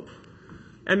be built.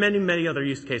 And many, many other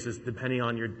use cases depending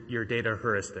on your data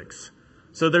heuristics.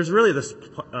 So there's really this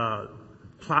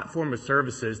platform of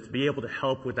services to be able to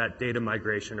help with that data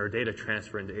migration or data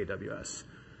transfer into AWS.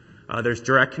 There's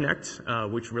Direct Connect,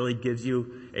 which really gives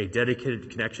you a dedicated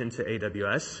connection to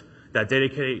AWS. That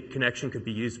dedicated connection could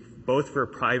be used both for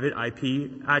private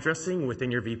IP addressing within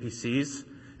your VPCs,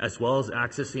 as well as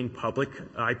accessing public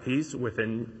IPs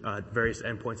within various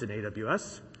endpoints in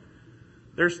AWS.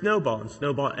 There's Snowball and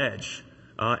Snowball Edge,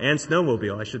 and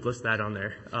Snowmobile, I should list that on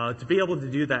there, to be able to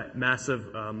do that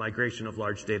massive migration of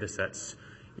large data sets,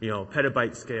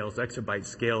 petabyte scales, exabyte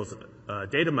scales,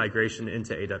 data migration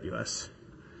into AWS.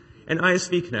 And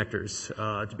ISV connectors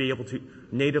to be able to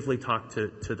natively talk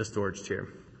to the storage tier.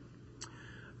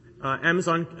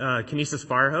 Amazon Kinesis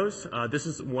Firehose. This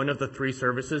is one of the 3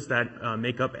 services that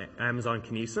make up Amazon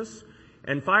Kinesis.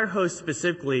 And Firehose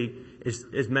specifically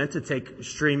is meant to take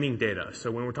streaming data. So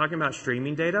when we're talking about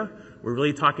streaming data, we're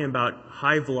really talking about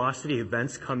high velocity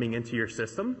events coming into your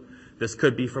system This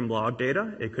could be from log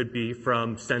data, it could be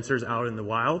from sensors out in the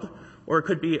wild, or it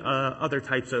could be other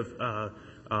types of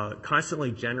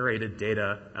constantly generated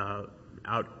data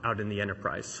out in the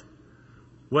enterprise.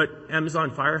 What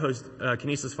Amazon Firehose,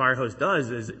 Kinesis Firehose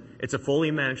does is it's a fully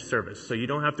managed service, so you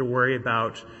don't have to worry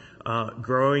about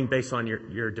growing based on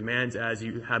your demands as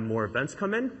you have more events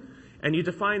come in. And you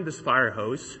define this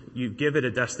Firehose, you give it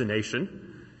a destination,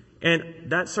 and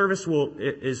that service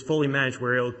is fully managed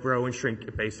where it'll grow and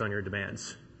shrink based on your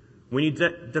demands. When you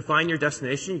define your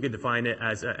destination, you could define it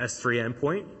as a S3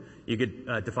 endpoint. You could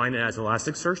define it as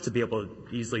Elasticsearch to be able to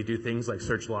easily do things like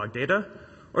search log data.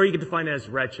 Or you could define it as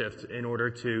Redshift in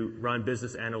order to run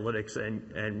business analytics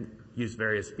and use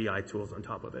various BI tools on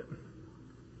top of it.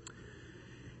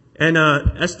 And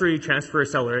S3 transfer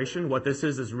acceleration, what this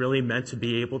is really meant to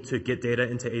be able to get data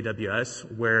into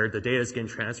AWS where the data is getting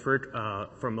transferred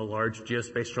from a large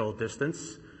geospatial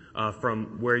distance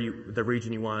from the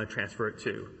region you want to transfer it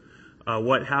to.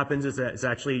 What happens is that it's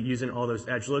actually using all those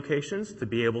edge locations to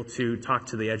be able to talk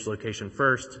to the edge location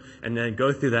first and then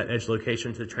go through that edge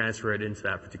location to transfer it into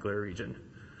that particular region.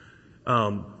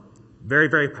 Very,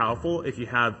 very powerful if you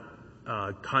have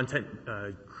content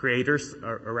creators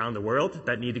around the world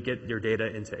that need to get your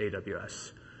data into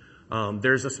AWS.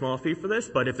 There's a small fee for this,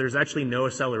 but if there's actually no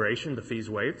acceleration, the fee's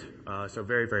waived. So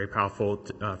very, very powerful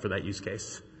for that use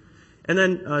case. And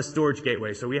then storage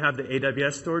gateway. So we have the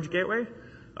AWS storage gateway.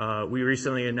 We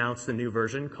recently announced a new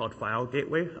version called File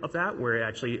Gateway of that, where it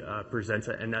actually presents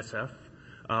an NSF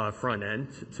front end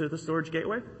to the storage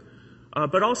gateway.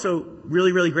 But also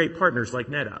really, really great partners like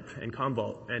NetApp and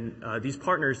Commvault, and these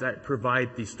partners that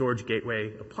provide the storage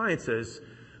gateway appliances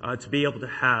to be able to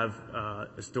have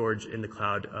storage in the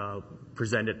cloud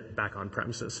presented back on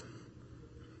premises.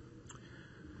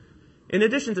 In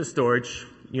addition to storage,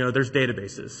 there's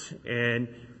databases, and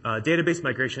database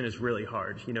migration is really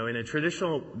hard. In a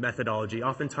traditional methodology,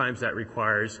 oftentimes that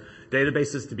requires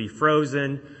databases to be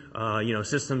frozen,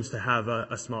 systems to have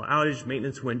a small outage,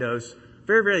 maintenance windows.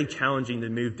 Very, very challenging to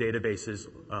move databases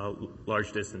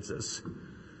large distances.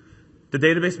 The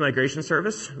database migration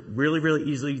service, really, really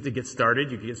easy to get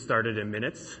started. You can get started in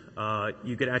minutes.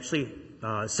 You could actually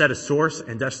set a source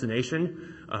and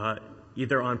destination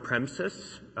either on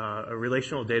premises, a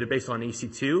relational database on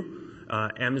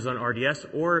EC2, Amazon RDS,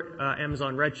 or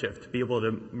Amazon Redshift to be able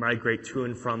to migrate to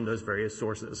and from those various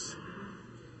sources.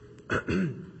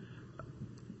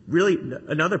 Really,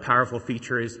 another powerful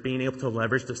feature is being able to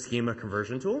leverage the schema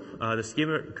conversion tool. The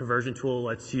schema conversion tool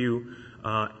lets you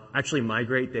actually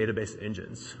migrate database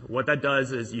engines. What that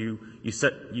does is you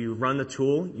run the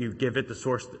tool, you give it the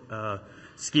source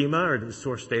schema or the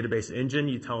source database engine,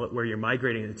 you tell it where you're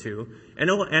migrating it to, and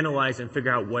it will analyze and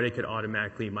figure out what it could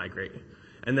automatically migrate.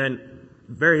 And then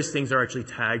various things are actually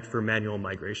tagged for manual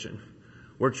migration.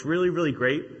 Works really, really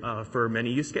great for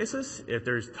many use cases. If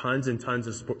there's tons and tons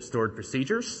of stored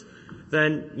procedures,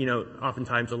 then,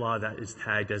 oftentimes a lot of that is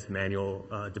tagged as manual,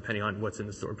 depending on what's in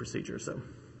the stored procedure. So,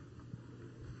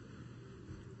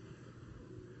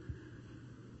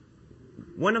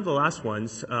 one of the last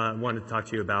ones I wanted to talk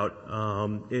to you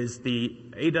about is the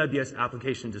AWS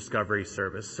Application Discovery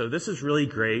Service. So this is really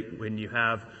great when you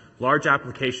have large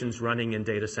applications running in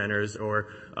data centers or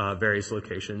various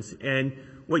locations. And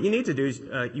what you need to do is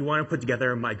you want to put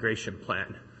together a migration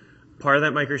plan. Part of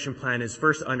that migration plan is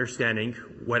first understanding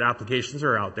what applications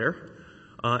are out there,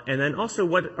 and then also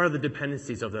what are the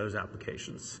dependencies of those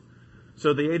applications.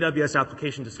 So the AWS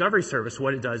Application Discovery Service,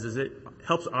 what it does is it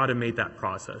helps automate that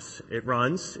process. It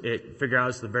runs, it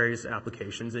figures out the various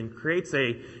applications, and creates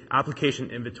a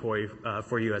application inventory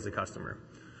for you as a customer.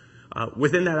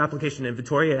 Within that application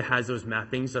inventory, it has those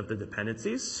mappings of the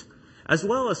dependencies, as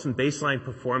well as some baseline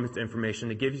performance information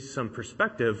to give you some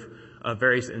perspective of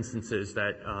various instances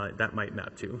that might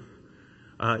map to.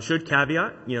 Should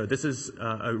caveat, this is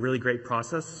a really great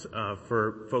process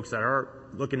for folks that are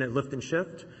looking at lift and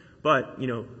shift, but,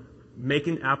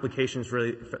 making applications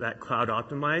really for that cloud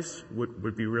optimized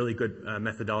would be really good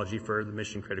methodology for the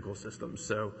mission critical systems.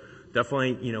 So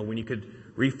definitely, when you could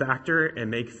refactor and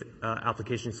make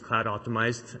applications cloud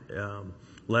optimized,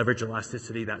 leverage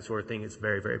elasticity, that sort of thing, it's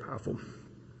very, very powerful.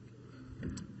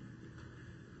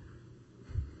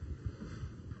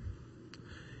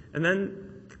 And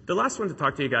then the last one to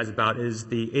talk to you guys about is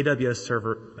the AWS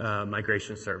Server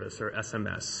Migration Service, or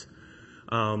SMS.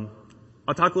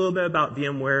 I'll talk a little bit about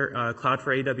VMware Cloud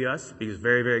for AWS because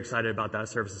very, very excited about that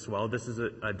service as well. This is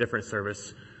a different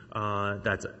service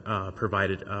that's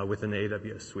provided within the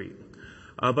AWS suite.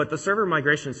 But the server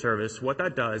migration service, what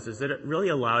that does is that it really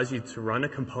allows you to run a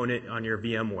component on your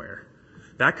VMware.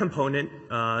 That component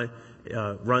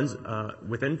runs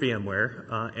within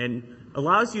VMware and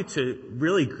allows you to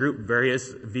really group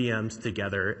various VMs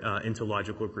together into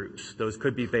logical groups. Those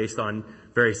could be based on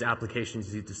various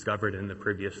applications you discovered in the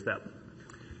previous step.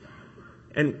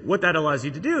 And what that allows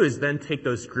you to do is then take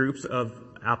those groups of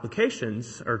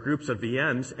applications or groups of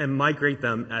VMs and migrate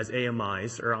them as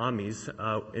AMIs or AMIs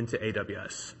into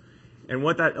AWS. And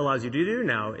what that allows you to do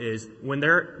now is when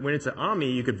it's an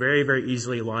AMI, you could very, very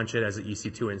easily launch it as an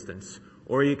EC2 instance.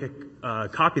 Or you could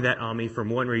copy that AMI from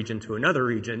one region to another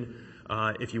region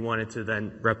if you wanted to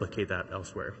then replicate that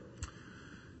elsewhere.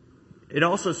 It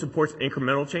also supports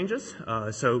incremental changes.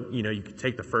 So, you could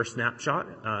take the first snapshot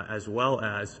as well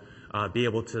as be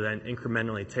able to then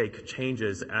incrementally take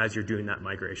changes as you're doing that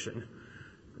migration.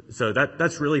 So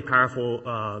that's really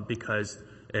powerful because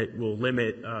it will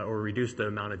limit or reduce the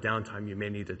amount of downtime you may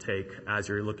need to take as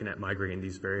you're looking at migrating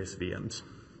these various VMs.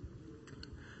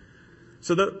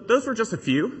 So those were just a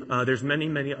few. There's many,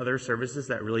 many other services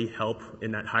that really help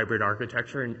in that hybrid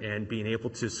architecture and being able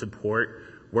to support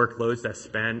workloads that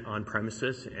span on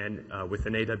premises and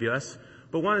within AWS.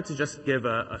 But wanted to just give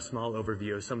a small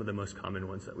overview of some of the most common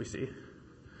ones that we see.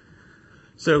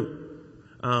 So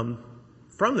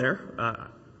from there,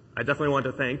 I definitely want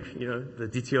to thank the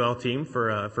D2L team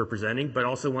for presenting, but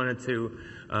also wanted to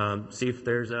see if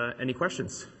there's any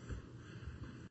questions.